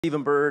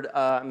Byrd.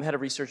 I'm head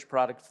of research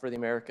product for the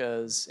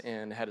Americas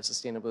and head of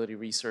sustainability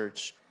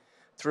research.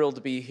 Thrilled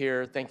to be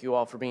here. Thank you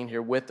all for being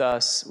here with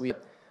us.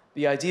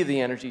 The idea of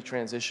the energy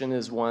transition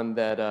is one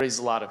that raises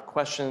a lot of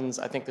questions.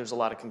 I think there's a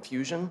lot of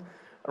confusion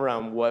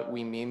around what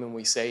we mean when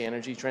we say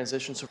energy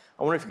transition. So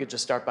I wonder if you could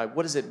just start by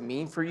what does it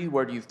mean for you?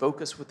 Where do you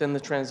focus within the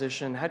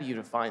transition? How do you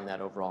define that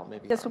overall?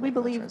 Maybe. Yes, so we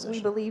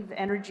believe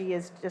energy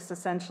is just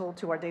essential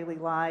to our daily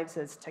lives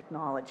as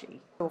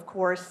technology. So of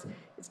course,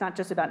 it's not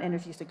just about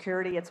energy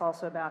security, it's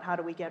also about how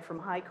do we get from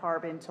high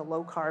carbon to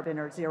low carbon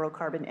or zero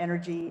carbon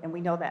energy. And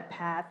we know that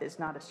path is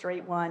not a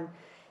straight one.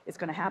 It's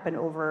going to happen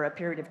over a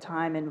period of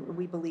time, and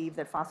we believe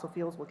that fossil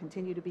fuels will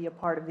continue to be a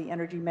part of the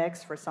energy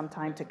mix for some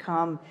time to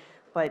come.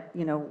 But,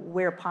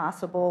 where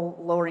possible,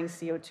 lowering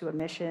CO2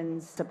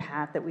 emissions is a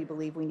path that we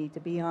believe we need to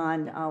be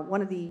on.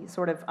 One of the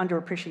sort of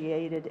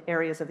underappreciated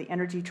areas of the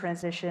energy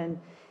transition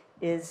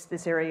is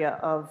this area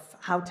of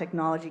how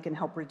technology can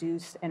help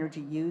reduce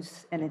energy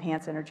use and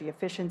enhance energy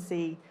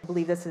efficiency. I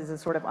believe this is a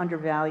sort of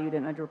undervalued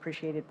and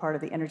underappreciated part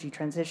of the energy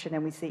transition,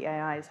 and we see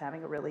AI as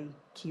having a really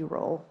key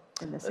role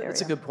in this area.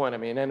 That's a good point. I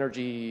mean,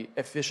 energy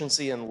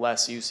efficiency and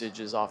less usage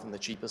is often the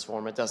cheapest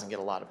form. It doesn't get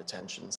a lot of attention.